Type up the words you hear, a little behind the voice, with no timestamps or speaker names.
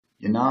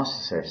Your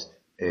narcissist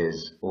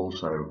is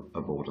also a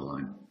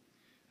borderline.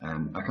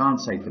 I can't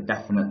say for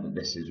definite that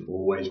this is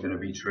always going to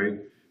be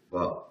true,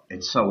 but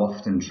it's so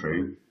often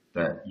true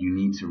that you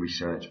need to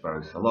research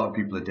both. A lot of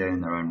people are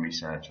doing their own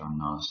research on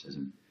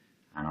narcissism,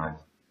 and I've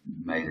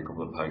made a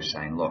couple of posts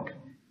saying, look,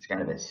 it's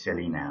getting a bit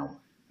silly now.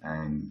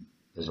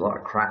 There's a lot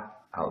of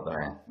crap out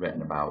there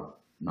written about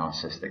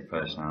narcissistic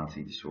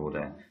personality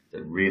disorder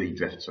that really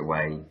drifts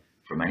away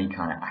from any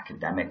kind of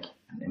academic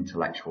and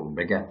intellectual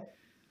rigor.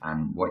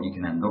 And what you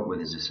can end up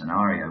with is a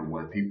scenario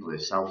where people are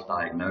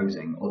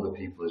self-diagnosing other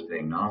people as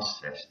being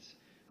narcissists.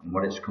 And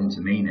what it's come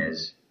to mean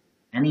is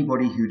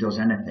anybody who does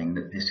anything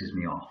that pisses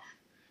me off.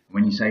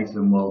 When you say to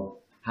them, well,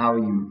 how are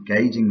you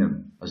gauging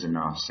them as a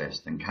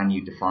narcissist? And can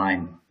you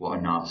define what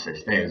a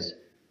narcissist is?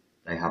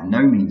 They have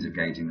no means of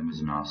gauging them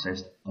as a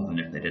narcissist, other than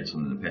if they did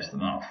something that pissed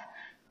them off.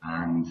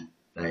 And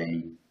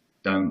they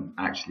don't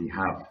actually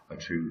have a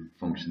true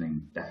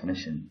functioning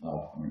definition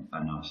of a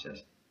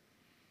narcissist.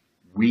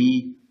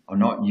 We are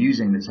not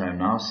using the term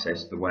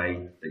narcissist the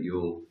way that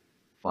you'll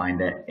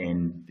find it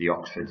in the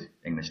Oxford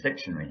English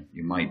Dictionary.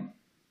 You might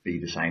be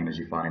the same as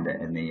you find it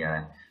in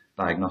the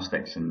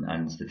Diagnostics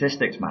and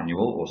Statistics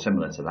Manual, or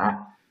similar to that,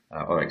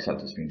 or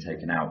except it's been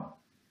taken out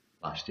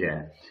last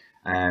year.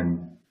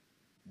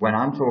 When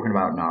I'm talking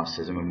about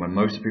narcissism, and when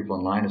most people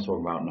online are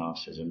talking about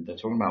narcissism, they're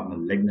talking about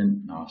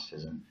malignant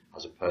narcissism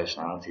as a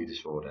personality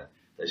disorder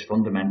that is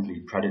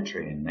fundamentally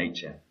predatory in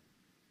nature.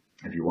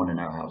 If you want to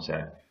know how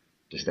to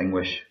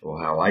distinguish,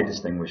 or how I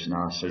distinguish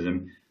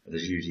narcissism,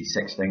 there's usually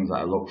 6 things that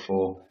I look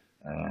for.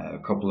 A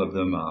couple of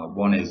them are,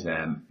 one is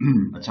a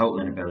total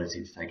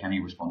inability to take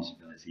any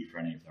responsibility for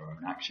any of their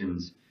own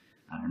actions.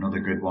 And another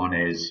good one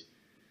is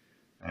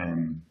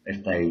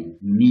if they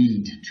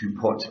need to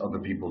put other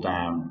people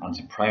down and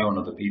to prey on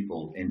other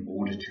people in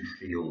order to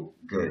feel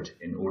good,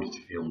 in order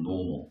to feel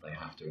normal, they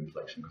have to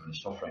inflict some kind of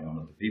suffering on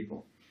other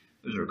people.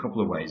 Those are a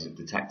couple of ways of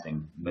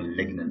detecting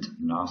malignant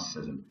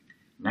narcissism.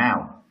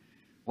 Now,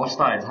 what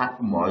started to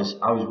happen was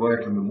I was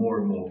working with more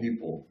and more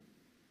people,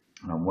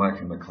 and I'm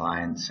working with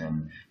clients,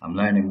 and I'm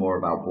learning more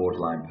about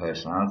borderline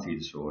personality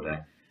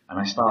disorder, and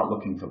I start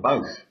looking for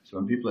both. So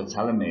when people are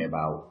telling me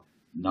about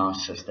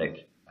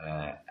narcissistic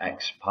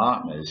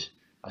ex-partners,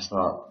 I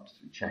start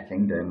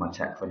checking, doing my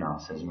check for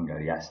narcissism and go,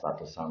 yes, that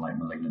does sound like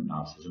malignant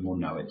narcissism, or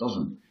no, it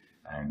doesn't.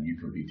 You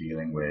could be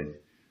dealing with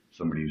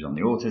somebody who's on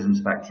the autism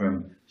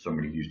spectrum,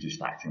 somebody who's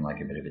just acting like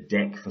a bit of a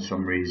dick for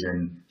some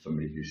reason,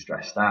 somebody who's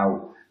stressed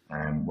out,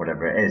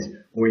 whatever it is.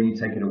 Or you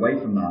take it away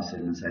from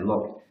narcissism and say,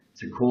 look,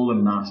 to call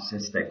them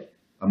narcissistic,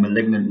 a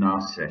malignant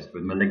narcissist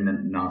with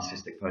malignant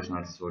narcissistic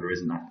personality disorder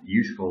isn't that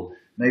useful.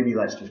 Maybe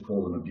let's just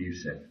call them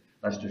abusive.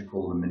 Let's just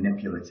call them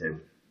manipulative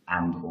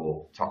and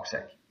or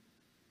toxic.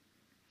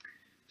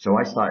 So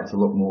I started to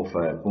look more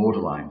for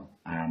borderline,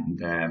 and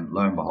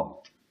lo and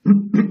behold,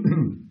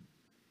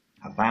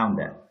 I found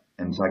it.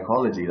 In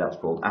psychology, that's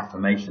called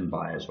affirmation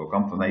bias or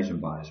confirmation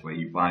bias, where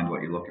you find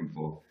what you're looking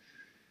for.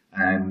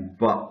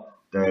 But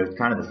the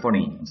kind of the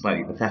funny and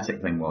slightly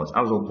pathetic thing was,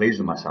 I was all pleased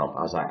with myself.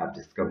 I was like, I've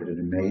discovered an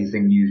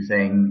amazing new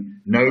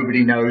thing.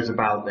 Nobody knows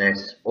about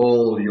this.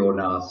 All your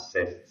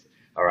narcissists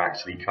are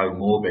actually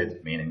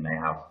comorbid, meaning they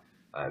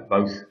have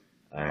both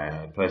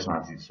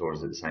personality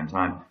disorders at the same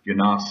time. Your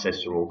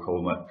narcissists are all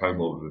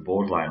comorbid with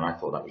borderline, and I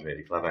thought that was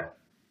really clever.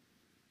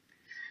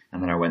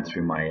 And then I went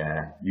through my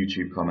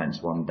YouTube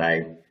comments one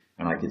day,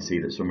 and I could see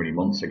that somebody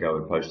months ago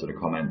had posted a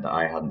comment that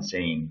I hadn't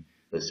seen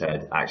that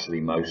said, actually,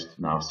 most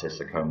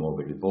narcissists are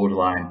comorbid with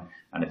borderline.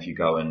 And if you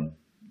go and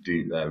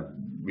do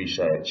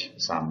research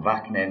Sam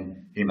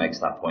Vaknin, he makes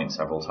that point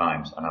several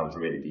times. And I was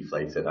really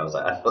deflated. I was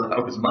like, I thought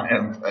that was my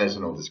own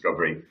personal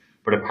discovery,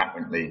 but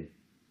apparently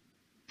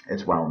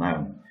it's well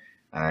known.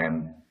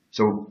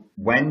 So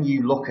when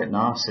you look at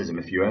narcissism,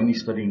 if you only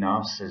study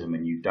narcissism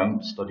and you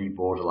don't study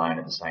borderline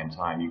at the same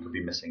time, you could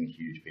be missing a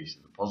huge piece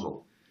of the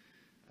puzzle.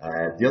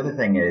 The other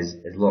thing is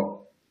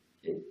look,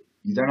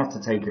 you don't have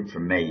to take it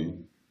from me,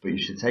 but you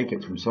should take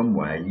it from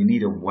somewhere. You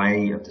need a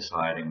way of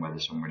deciding whether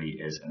somebody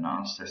is a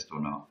narcissist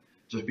or not.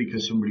 Just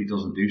because somebody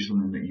doesn't do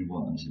something that you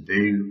want them to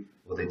do,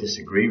 or they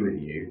disagree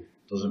with you,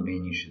 doesn't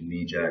mean you should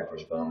knee-jerk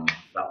respond,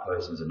 that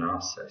person's a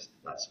narcissist.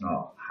 That's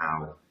not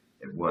how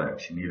it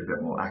works. You need a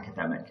bit more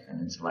academic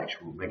and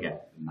intellectual rigor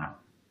than that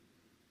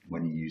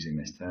when you're using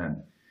this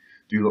term.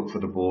 Do look for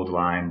the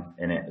borderline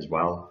in it as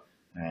well.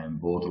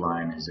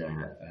 Borderline is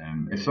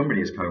if somebody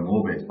is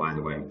comorbid, by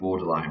the way,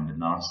 borderline with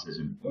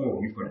narcissism,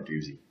 oh, you've got a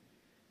doozy.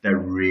 They're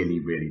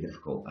really, really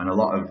difficult. And a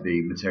lot of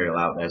the material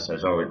out there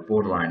says, oh,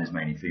 borderline is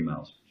mainly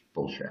females. It's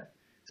bullshit.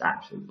 It's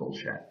absolute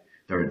bullshit.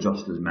 There are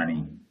just as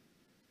many,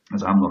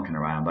 as I'm looking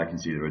around, I can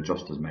see there are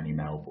just as many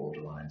male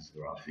borderlines as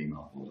there are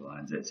female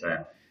borderlines. It's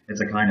a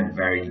kind of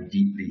very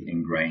deeply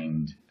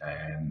ingrained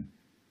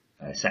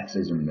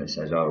sexism that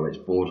says, oh, it's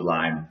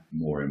borderline,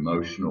 more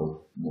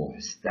emotional, more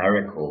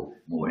hysterical,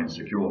 more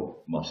insecure,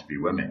 must be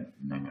women.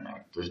 No.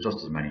 There's just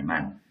as many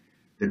men.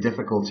 The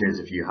difficulty is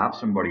if you have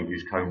somebody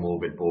who's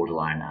comorbid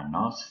borderline and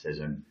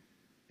narcissism,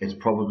 it's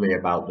probably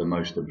about the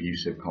most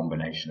abusive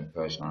combination of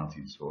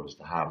personality disorders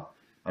to have.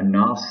 A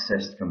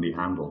narcissist can be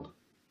handled.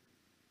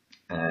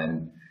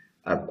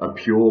 A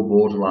pure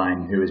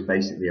borderline who is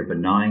basically a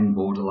benign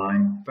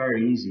borderline,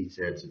 very easy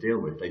to deal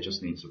with. They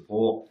just need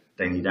support,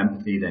 they need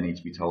empathy, they need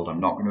to be told, I'm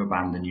not going to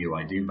abandon you,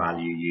 I do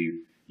value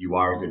you, you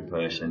are a good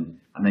person,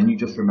 and then you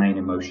just remain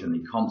emotionally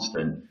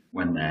constant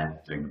when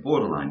they're doing the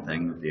borderline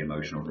thing with the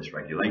emotional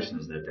dysregulation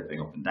as they're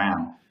dipping up and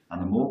down.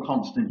 And the more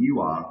constant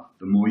you are,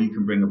 the more you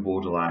can bring a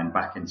borderline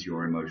back into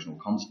your emotional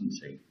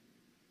constancy,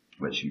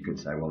 which you could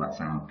say, well, that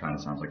kind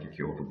of sounds like a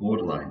cure for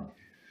borderline.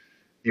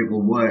 It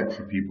will work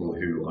for people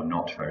who are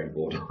not very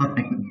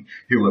borderline,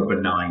 who are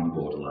benign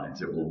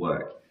borderlines. It will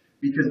work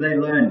because they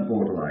learned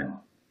borderline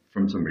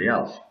from somebody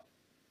else.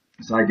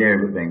 This idea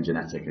of it being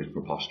genetic is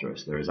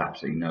preposterous. There is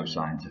absolutely no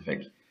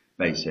scientific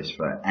basis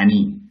for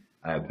any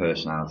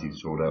personality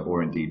disorder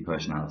or indeed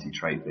personality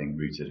trait being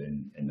rooted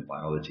in the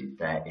biology.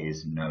 There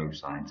is no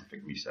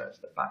scientific research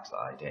that backs that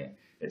idea.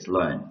 It's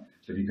learned.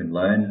 So if you can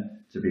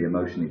learn to be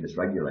emotionally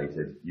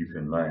dysregulated, you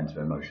can learn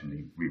to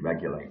emotionally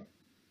re-regulate.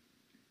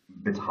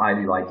 It's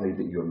highly likely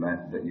that you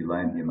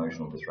learn the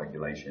emotional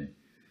dysregulation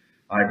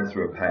either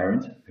through a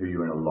parent who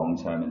you're in a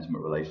long-term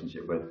intimate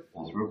relationship with,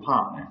 or through a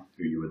partner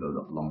who you're in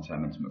a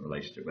long-term intimate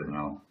relationship with. And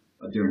I'll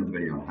do another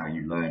video on how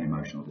you learn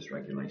emotional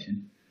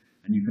dysregulation,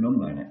 and you can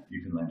unlearn it.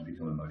 You can learn to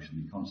become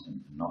emotionally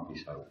constant and not be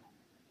so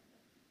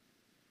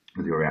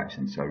with your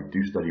reactions. So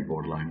do study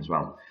borderline as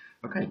well.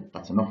 Okay,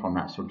 that's enough on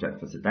that subject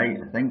for today,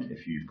 I think.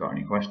 If you've got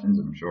any questions,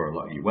 and I'm sure a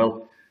lot of you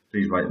will,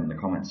 please write them in the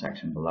comment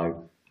section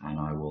below, and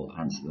I will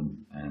answer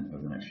them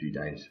over the next few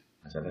days.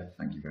 As ever,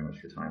 thank you very much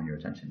for your time and your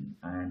attention,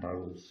 and I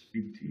will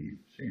speak to you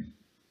soon.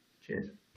 Cheers.